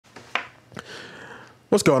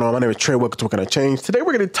What's going on? My name is Trey. Welcome to What Can I Change? Today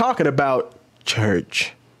we're going to be talking about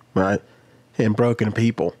church, right? And broken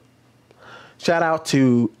people. Shout out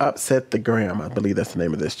to Upset the Gram. I believe that's the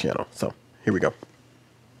name of this channel. So here we go.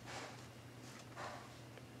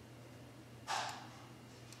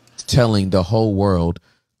 Telling the whole world,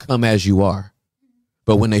 come as you are.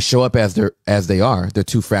 But when they show up as they are, they're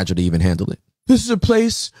too fragile to even handle it. This is a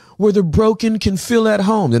place where the broken can feel at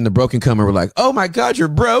home. Then the broken come and we're like, oh my God, you're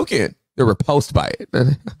broken. They're repulsed by it.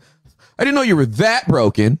 I didn't know you were that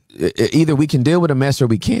broken. Either we can deal with a mess or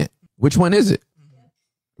we can't. Which one is it?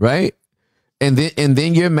 Right? And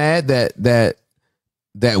then you're mad that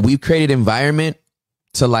we've created environment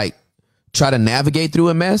to like try to navigate through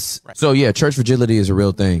a mess. Right. So yeah, church fragility is a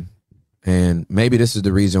real thing. And maybe this is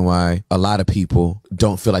the reason why a lot of people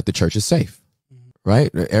don't feel like the church is safe.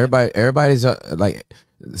 Right? Everybody's like,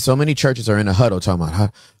 so many churches are in a huddle talking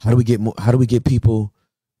about how do we get people.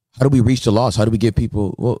 How do we reach the lost? How do we get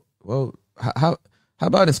people? Well, how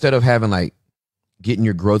about instead of having like getting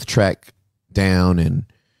your growth track down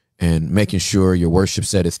and making sure your worship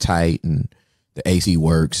set is tight and the AC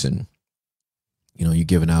works and, you know, you're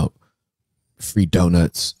giving out free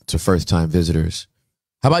donuts to first time visitors.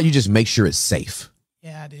 How about you just make sure it's safe?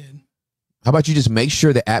 Yeah, I did. How about you just make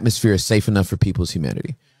sure the atmosphere is safe enough for people's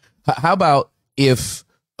humanity? How about if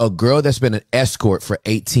a girl that's been an escort for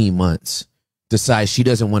 18 months decides she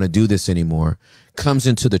doesn't want to do this anymore, comes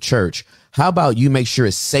into the church, how about you make sure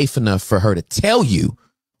it's safe enough for her to tell you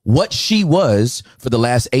what she was for the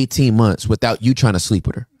last 18 months without you trying to sleep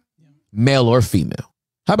with her, male or female?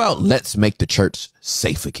 How about let's make the church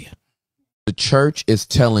safe again? The church is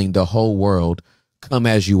telling the whole world, come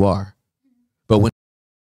as you are. But when...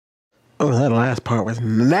 Oh, that last part was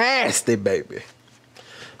nasty, baby.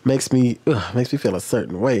 Makes me feel a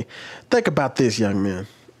certain way. Think about this, young man.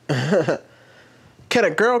 Can a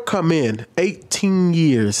girl come in 18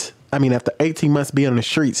 years, after 18 months being on the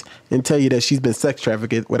streets and tell you that she's been sex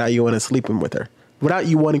trafficked without you wanting to sleep with her? Without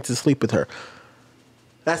you wanting to sleep with her?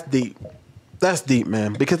 That's deep. That's deep,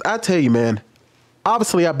 man. Because I tell you, man,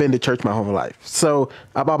 obviously I've been to church my whole life. So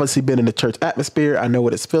I've obviously been in the church atmosphere. I know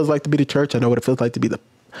what it feels like to be the church. I know what it feels like to be the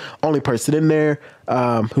only person in there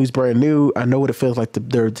who's brand new. I know what it feels like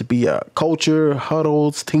there to be a culture,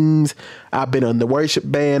 huddles, teams. I've been on the worship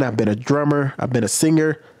band. I've been a drummer. I've been a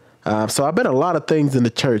singer. So I've been a lot of things in the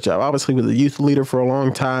church. I obviously was a youth leader for a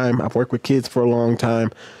long time. I've worked with kids for a long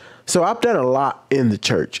time. So I've done a lot in the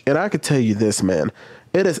church. And I can tell you this, man,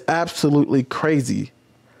 it is absolutely crazy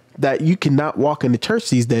that you cannot walk into church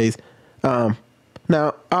these days. Now,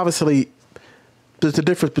 obviously, there's a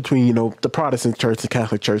difference between, you know, the Protestant church and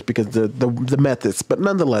Catholic church because the methods. But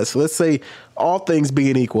nonetheless, let's say all things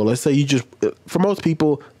being equal, let's say for most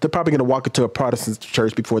people, they're probably going to walk into a Protestant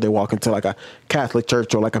church before they walk into like a Catholic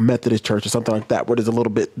church or like a Methodist church or something like that, where there's a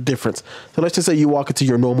little bit difference. So let's just say you walk into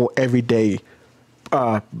your normal everyday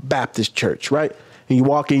Baptist church, right? And you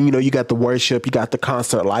walk in, you know, you got the worship, you got the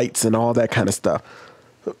concert lights and all that kind of stuff.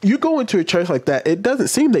 You go into a church like that, it doesn't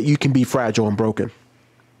seem that you can be fragile and broken.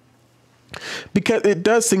 Because it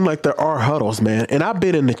does seem like there are huddles, man. And I've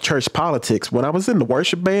been in the church politics. When I was in the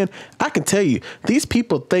worship band, I can tell you, these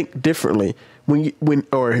people think differently.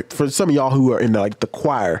 Or for some of y'all who are in the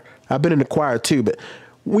choir, I've been in the choir too, but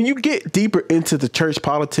when you get deeper into the church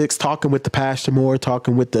politics, talking with the pastor more,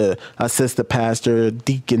 talking with the assistant pastor,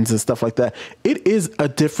 deacons and stuff like that, it is a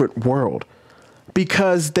different world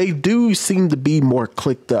because they do seem to be more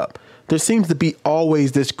clicked up. There seems to be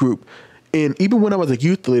always this group. And even when I was a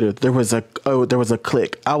youth leader, there was a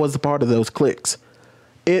clique. I was a part of those cliques.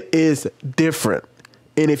 It is different.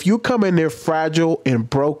 And if you come in there fragile and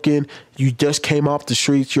broken, you just came off the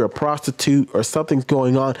streets, you're a prostitute or something's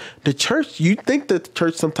going on, the church, you think that the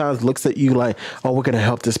church sometimes looks at you like, oh, we're going to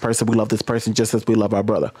help this person. We love this person just as we love our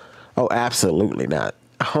brother. Oh, absolutely not.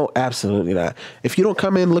 Oh, absolutely not. If you don't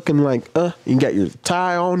come in looking like, you got your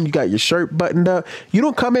tie on, you got your shirt buttoned up, you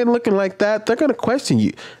don't come in looking like that, they're going to question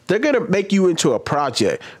you. They're going to make you into a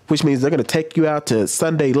project, which means they're going to take you out to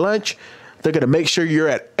Sunday lunch. They're going to make sure you're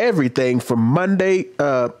at everything from Monday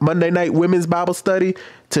night women's Bible study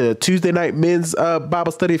to Tuesday night men's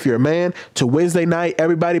Bible study if you're a man, to Wednesday night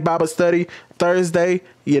everybody Bible study, Thursday,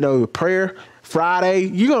 prayer, Friday.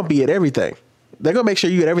 You're going to be at everything. They're going to make sure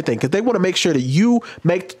you get everything because they want to make sure that you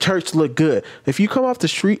make the church look good. If you come off the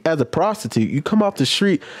street as a prostitute, you come off the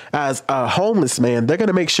street as a homeless man, they're going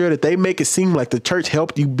to make sure that they make it seem like the church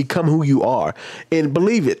helped you become who you are. And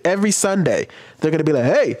believe it, every Sunday, they're going to be like,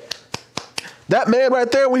 hey, that man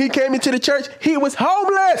right there, when he came into the church, he was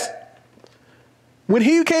homeless. When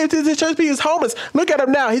he came to the church, he was homeless. Look at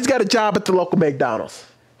him now. He's got a job at the local McDonald's.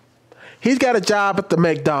 He's got a job at the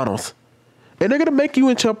McDonald's. And they're gonna make you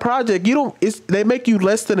into a project. They make you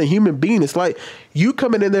less than a human being. It's like you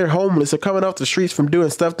coming in there homeless or coming off the streets from doing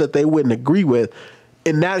stuff that they wouldn't agree with.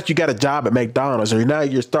 And now that you got a job at McDonald's, or now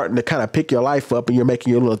you're starting to kind of pick your life up and you're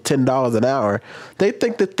making your little $10 an hour, they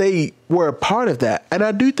think that they were a part of that. And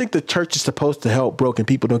I do think the church is supposed to help broken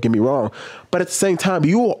people, don't get me wrong. But at the same time,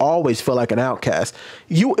 you will always feel like an outcast.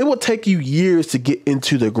 It will take you years to get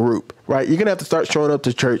into the group, right? You're going to have to start showing up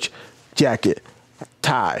to church, jacket,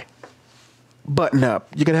 tie, button up.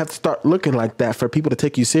 You're going to have to start looking like that for people to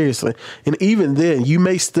take you seriously. And even then, you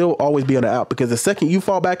may still always be on the out, because the second you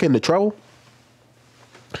fall back into trouble,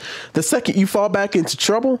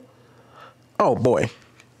 oh boy,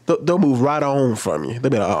 they'll move right on from you. They'll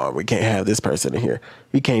be like, oh, we can't have this person in here.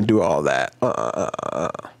 We can't do all that.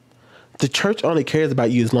 The church only cares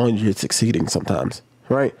about you as long as you're succeeding sometimes,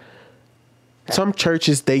 right? Some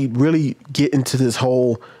churches, they really get into this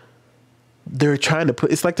whole, they're trying to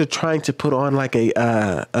put on like a,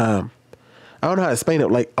 I don't know how to explain it,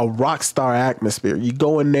 like a rock star atmosphere. You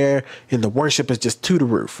go in there and the worship is just to the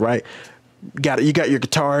roof, right? You got your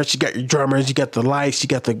guitars, you got your drummers, you got the lights, you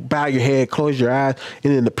got to bow your head, close your eyes,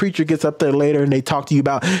 and then the preacher gets up there later and they talk to you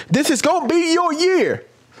about, this is going to be your year,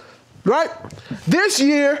 right? This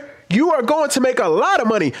year, you are going to make a lot of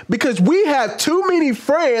money, because we have too many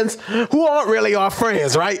friends who aren't really our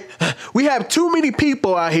friends, right? We have too many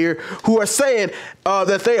people out here who are saying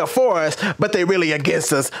that they are for us, but they really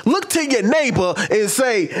against us. Look to your neighbor and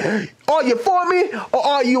say, are you for me or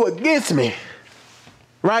are you against me,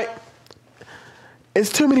 right? It's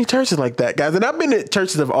too many churches like that, guys. And I've been to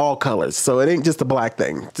churches of all colors, so it ain't just a black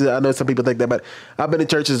thing. I know some people think that, but I've been to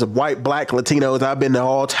churches of white, black, Latinos. I've been to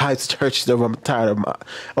all types of churches over my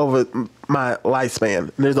lifespan.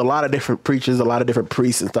 And there's a lot of different preachers, a lot of different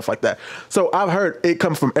priests and stuff like that. So I've heard it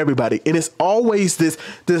come from everybody. And it's always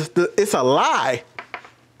it's a lie.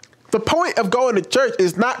 The point of going to church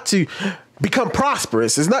is not to become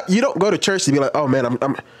prosperous. It's not, you don't go to church to be like, oh man,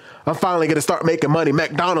 I'm finally going to start making money.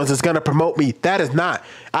 McDonald's is going to promote me. That is not.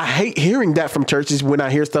 I hate hearing that from churches when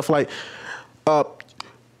I hear stuff like,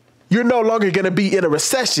 you're no longer going to be in a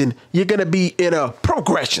recession. You're going to be in a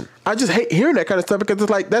progression. I just hate hearing that kind of stuff, because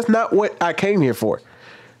it's like, that's not what I came here for.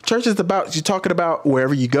 Church is about, you're talking about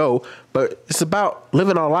wherever you go, but it's about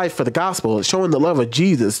living our life for the gospel, showing the love of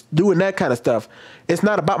Jesus, doing that kind of stuff. It's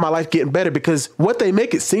not about my life getting better, because what they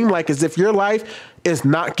make it seem like is if your life is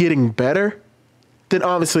not getting better, then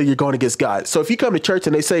obviously you're going against God. So if you come to church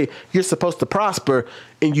and they say you're supposed to prosper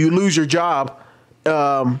and you lose your job,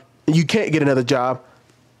 and you can't get another job,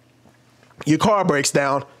 your car breaks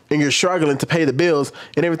down and you're struggling to pay the bills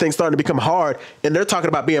and everything's starting to become hard, and they're talking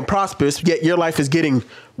about being prosperous, yet your life is getting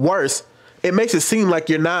worse, it makes it seem like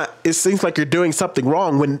it seems like you're doing something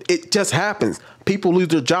wrong when it just happens. People lose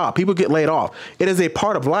their job. People get laid off. It is a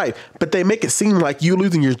part of life, but they make it seem like you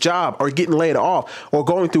losing your job or getting laid off or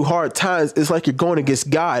going through hard times is like you're going against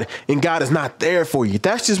God, and God is not there for you.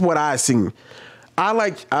 That's just what I've seen.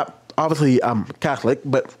 Obviously I'm Catholic,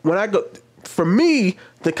 but when I go, for me,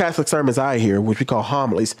 the Catholic sermons I hear, which we call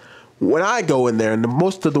homilies, when I go in there, and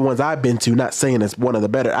most of the ones I've been to, not saying it's one of the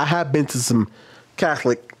better, I have been to some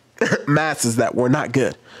Catholic masses that were not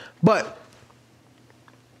good. But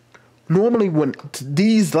normally when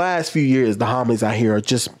these last few years, the homilies I hear are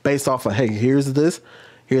just based off of, hey, here's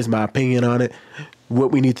my opinion on it,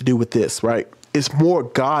 what we need to do with this, right? It's more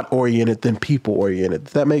God-oriented than people-oriented.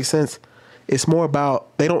 Does that make sense? It's more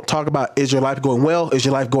about, they don't talk about, is your life going well? Is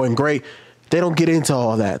your life going great? They don't get into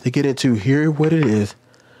all that. They get into, here what it is.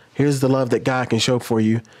 Here's the love that God can show for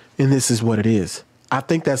you, and this is what it is. I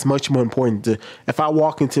think that's much more important. If I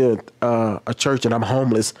walk into a church and I'm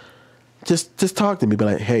homeless, just talk to me. Be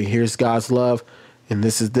like, hey, here's God's love, and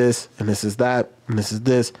this is this, and this is that, and this is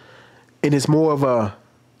this. And it's more of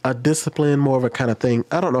a discipline, more of a kind of thing.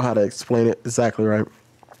 I don't know how to explain it exactly right.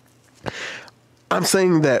 I'm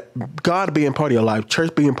saying that God being part of your life,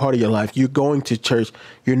 church being part of your life, you're going to church.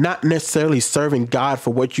 You're not necessarily serving God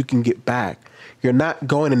for what you can get back. You're not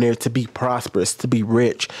going in there to be prosperous, to be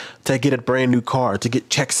rich, to get a brand new car, to get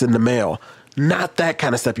checks in the mail. Not that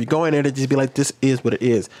kind of stuff. You're going there to just be like, this is what it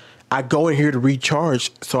is. I go in here to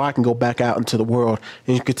recharge so I can go back out into the world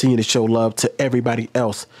and continue to show love to everybody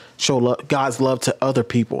else. Show love, God's love to other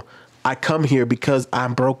people. I come here because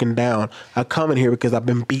I'm broken down. I come in here because I've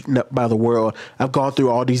been beaten up by the world. I've gone through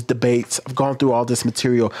all these debates. I've gone through all this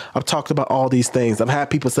material. I've talked about all these things. I've had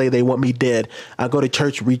people say they want me dead. I go to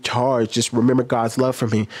church, recharge, just remember God's love for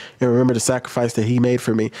me and remember the sacrifice that he made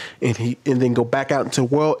for me. And then go back out into the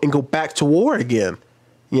world and go back to war again,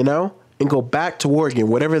 you know, and go back to war again,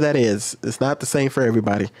 whatever that is. It's not the same for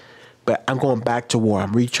everybody, but I'm going back to war.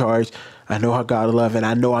 I'm recharged. I know how God loves, and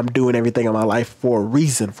I know I'm doing everything in my life for a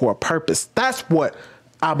reason, for a purpose. That's what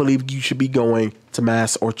I believe you should be going to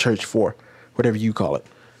mass or church for, whatever you call it.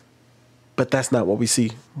 But that's not what we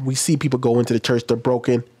see. We see people go into the church, they're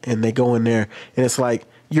broken, and they go in there, and it's like,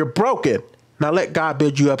 you're broken. Now let God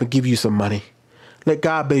build you up and give you some money. Let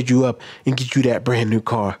God build you up and get you that brand new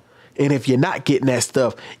car. And if you're not getting that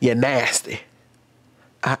stuff, you're nasty.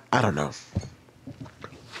 I don't know.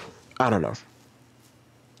 I don't know.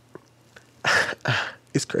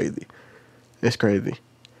 It's crazy. It's crazy.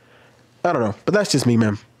 I don't know. But that's just me,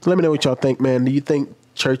 man. Let me know what y'all think, man. Do you think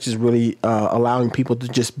church is really allowing people to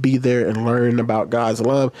just be there and learn about God's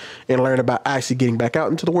love and learn about actually getting back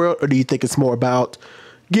out into the world? Or do you think it's more about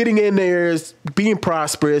getting in there, being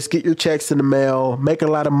prosperous, get your checks in the mail, making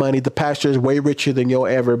a lot of money? The pastor is way richer than you'll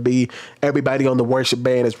ever be. Everybody on the worship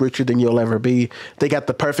band is richer than you'll ever be. They got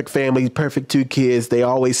the perfect family, perfect 2 kids. They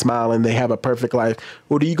always smiling. They have a perfect life.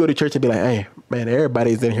 Or do you go to church and be like, hey, man,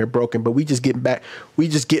 everybody's in here broken, but we just getting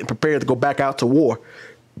prepared to go back out to war.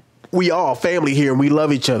 We all family here and we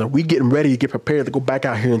love each other. We getting ready to get prepared to go back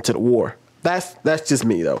out here into the war. That's just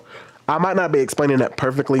me, though. I might not be explaining that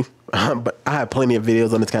perfectly, but I have plenty of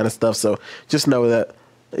videos on this kind of stuff. So just know that,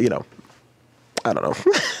 I don't know.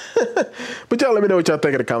 But y'all let me know what y'all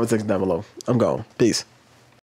think in the comment section down below. I'm gone. Peace.